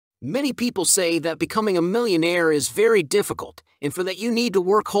Many people say that becoming a millionaire is very difficult, and for that you need to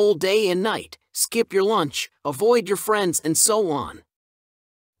work whole day and night, skip your lunch, avoid your friends, and so on.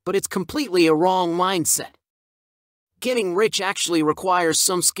 But it's completely a wrong mindset. Getting rich actually requires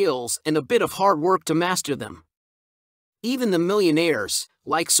some skills and a bit of hard work to master them. Even the millionaires,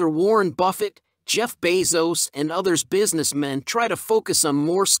 like Sir Warren Buffett, Jeff Bezos, and others businessmen, try to focus on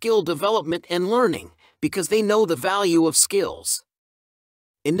more skill development and learning, because they know the value of skills.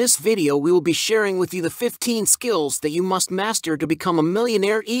 In this video we will be sharing with you the 15 skills that you must master to become a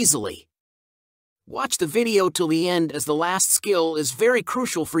millionaire easily. Watch the video till the end, as the last skill is very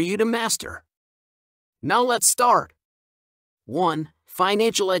crucial for you to master. Now let's start. 1.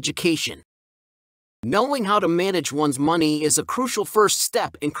 Financial education. Knowing how to manage one's money is a crucial first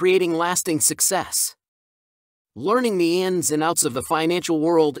step in creating lasting success. Learning the ins and outs of the financial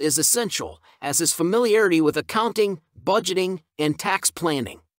world is essential, as is familiarity with accounting, budgeting, and tax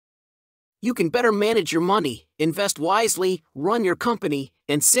planning. You can better manage your money, invest wisely, run your company,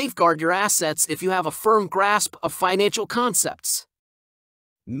 and safeguard your assets if you have a firm grasp of financial concepts.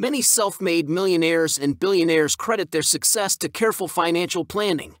 Many self-made millionaires and billionaires credit their success to careful financial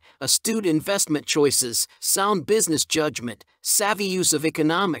planning, astute investment choices, sound business judgment, savvy use of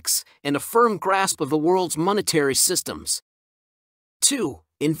economics, and a firm grasp of the world's monetary systems. 2.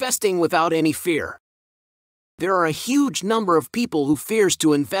 Investing without any fear. There are a huge number of people who fears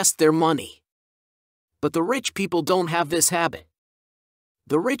to invest their money. But the rich people don't have this habit.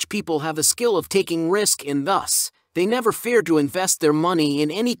 The rich people have the skill of taking risk, and thus, they never fear to invest their money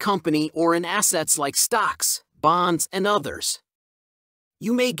in any company or in assets like stocks, bonds, and others.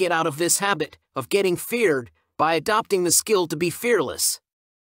 You may get out of this habit of getting feared by adopting the skill to be fearless.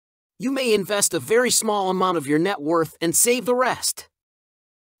 You may invest a very small amount of your net worth and save the rest.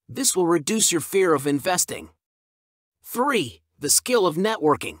 This will reduce your fear of investing. 3. The skill of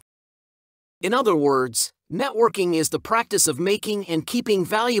networking. In other words, networking is the practice of making and keeping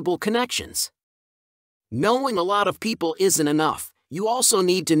valuable connections. Knowing a lot of people isn't enough. You also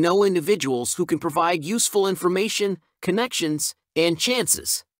need to know individuals who can provide useful information, connections, and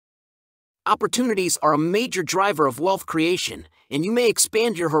chances. Opportunities are a major driver of wealth creation, and you may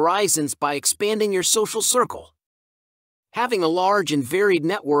expand your horizons by expanding your social circle. Having a large and varied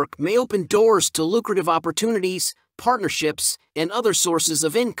network may open doors to lucrative opportunities, partnerships, and other sources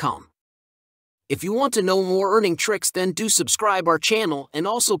of income. If you want to know more earning tricks, then do subscribe our channel and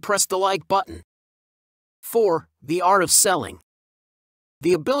also press the like button. 4. The art of selling.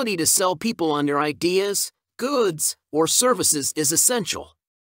 The ability to sell people on your ideas, goods, or services is essential.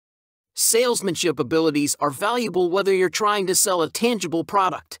 Salesmanship abilities are valuable whether you're trying to sell a tangible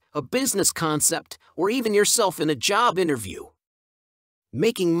product, a business concept, or even yourself in a job interview.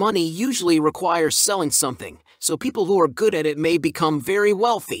 Making money usually requires selling something, so people who are good at it may become very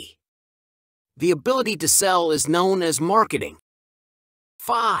wealthy. The ability to sell is known as marketing.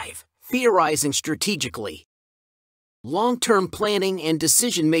 5. Theorizing strategically. Long-term planning and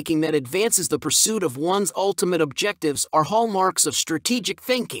decision-making that advances the pursuit of one's ultimate objectives are hallmarks of strategic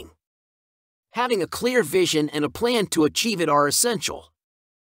thinking. Having a clear vision and a plan to achieve it are essential.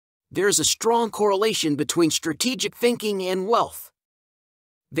 There is a strong correlation between strategic thinking and wealth.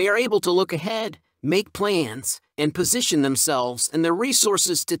 They are able to look ahead, make plans, and position themselves and their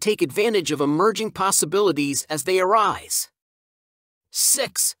resources to take advantage of emerging possibilities as they arise.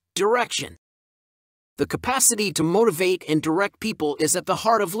 6. Direction. The capacity to motivate and direct people is at the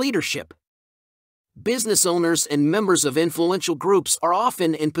heart of leadership. Business owners and members of influential groups are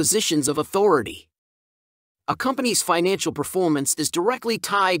often in positions of authority. A company's financial performance is directly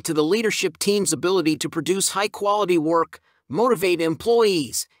tied to the leadership team's ability to produce high-quality work, motivate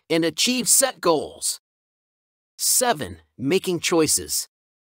employees, and achieve set goals. 7. Making choices.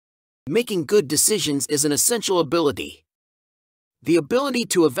 Making good decisions is an essential ability. The ability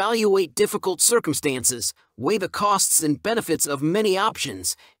to evaluate difficult circumstances, weigh the costs and benefits of many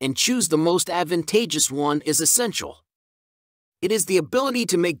options, and choose the most advantageous one is essential. It is the ability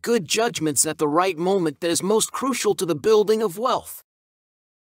to make good judgments at the right moment that is most crucial to the building of wealth.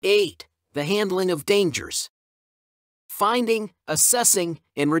 8. The handling of dangers. Finding, assessing,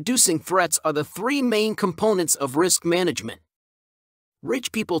 and reducing threats are the three main components of risk management.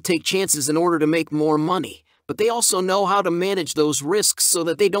 Rich people take chances in order to make more money, but they also know how to manage those risks so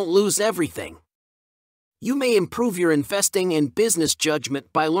that they don't lose everything. You may improve your investing and business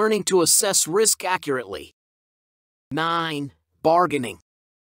judgment by learning to assess risk accurately. 9. Bargaining.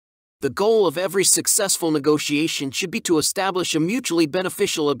 The goal of every successful negotiation should be to establish a mutually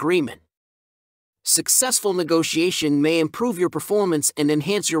beneficial agreement. Successful negotiation may improve your performance and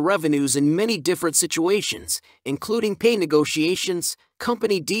enhance your revenues in many different situations, including pay negotiations,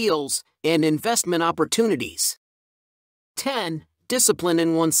 company deals, and investment opportunities. 10. Discipline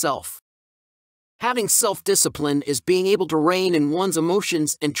in oneself. Having self-discipline is being able to rein in one's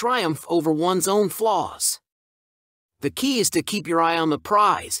emotions and triumph over one's own flaws. The key is to keep your eye on the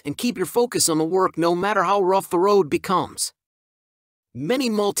prize and keep your focus on the work no matter how rough the road becomes. Many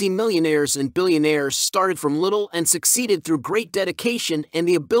multi-millionaires and billionaires started from little and succeeded through great dedication and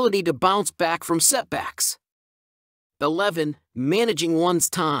the ability to bounce back from setbacks. 11. Managing one's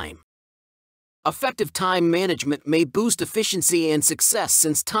time. Effective time management may boost efficiency and success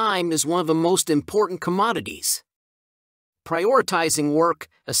since time is one of the most important commodities. Prioritizing work,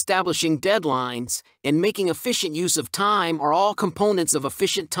 establishing deadlines, and making efficient use of time are all components of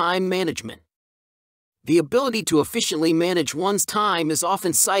efficient time management. The ability to efficiently manage one's time is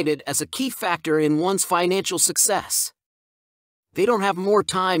often cited as a key factor in one's financial success. They don't have more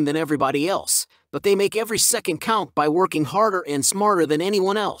time than everybody else, but they make every second count by working harder and smarter than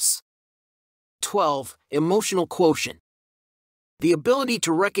anyone else. 12. Emotional quotient. The ability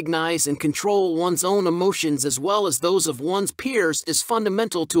to recognize and control one's own emotions as well as those of one's peers is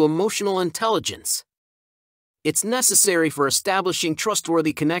fundamental to emotional intelligence. It's necessary for establishing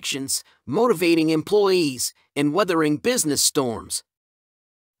trustworthy connections, motivating employees, and weathering business storms.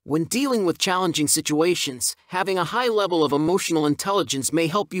 When dealing with challenging situations, having a high level of emotional intelligence may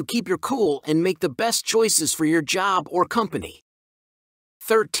help you keep your cool and make the best choices for your job or company.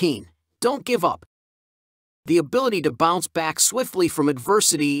 13. Don't give up. The ability to bounce back swiftly from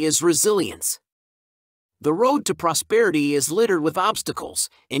adversity is resilience. The road to prosperity is littered with obstacles,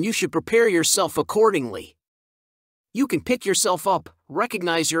 and you should prepare yourself accordingly. You can pick yourself up,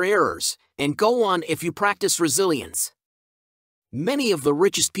 recognize your errors, and go on if you practice resilience. Many of the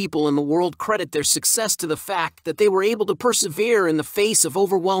richest people in the world credit their success to the fact that they were able to persevere in the face of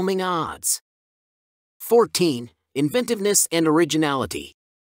overwhelming odds. 14. Inventiveness and originality.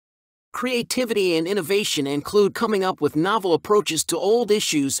 Creativity and innovation include coming up with novel approaches to old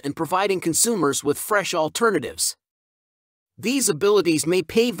issues and providing consumers with fresh alternatives. These abilities may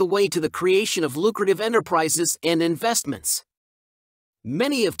pave the way to the creation of lucrative enterprises and investments.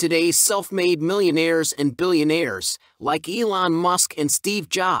 Many of today's self-made millionaires and billionaires, like Elon Musk and Steve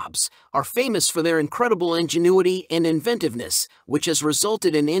Jobs, are famous for their incredible ingenuity and inventiveness, which has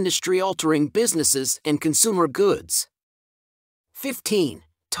resulted in industry-altering businesses and consumer goods. 15.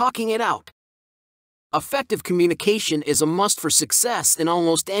 Talking it out. Effective communication is a must for success in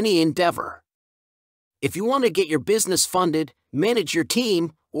almost any endeavor. If you want to get your business funded, manage your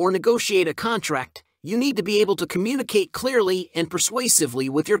team, or negotiate a contract, you need to be able to communicate clearly and persuasively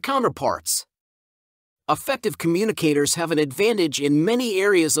with your counterparts. Effective communicators have an advantage in many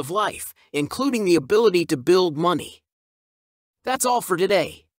areas of life, including the ability to build money. That's all for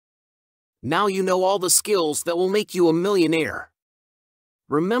today. Now you know all the skills that will make you a millionaire.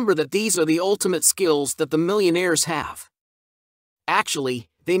 Remember that these are the ultimate skills that the millionaires have. Actually,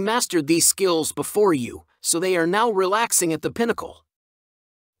 they mastered these skills before you, so they are now relaxing at the pinnacle.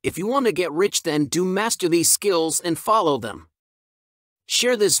 If you want to get rich, then do master these skills and follow them.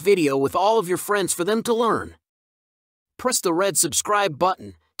 Share this video with all of your friends for them to learn. Press the red subscribe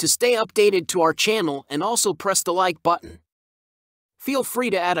button to stay updated to our channel, and also press the like button. Feel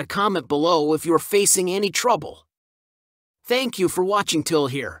free to add a comment below if you're facing any trouble. Thank you for watching till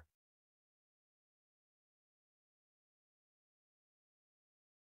here.